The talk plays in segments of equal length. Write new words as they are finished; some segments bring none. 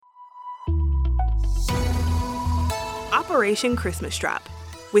Operation Christmas Drop.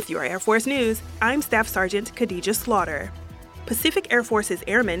 With your Air Force News, I'm Staff Sergeant Khadija Slaughter. Pacific Air Force's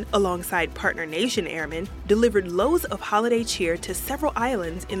airmen, alongside partner nation airmen, delivered loads of holiday cheer to several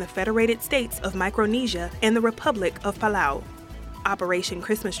islands in the Federated States of Micronesia and the Republic of Palau. Operation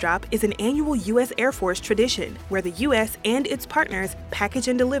Christmas Drop is an annual U.S. Air Force tradition where the U.S. and its partners package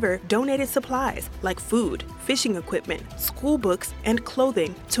and deliver donated supplies like food, fishing equipment, school books, and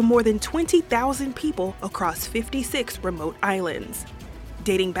clothing to more than 20,000 people across 56 remote islands.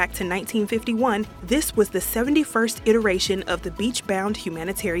 Dating back to 1951, this was the 71st iteration of the beach-bound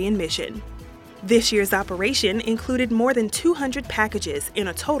humanitarian mission. This year's operation included more than 200 packages in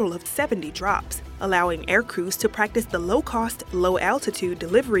a total of 70 drops, allowing air crews to practice the low-cost, low-altitude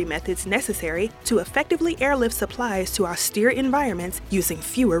delivery methods necessary to effectively airlift supplies to austere environments using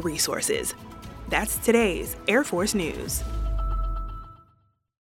fewer resources. That's today's Air Force News.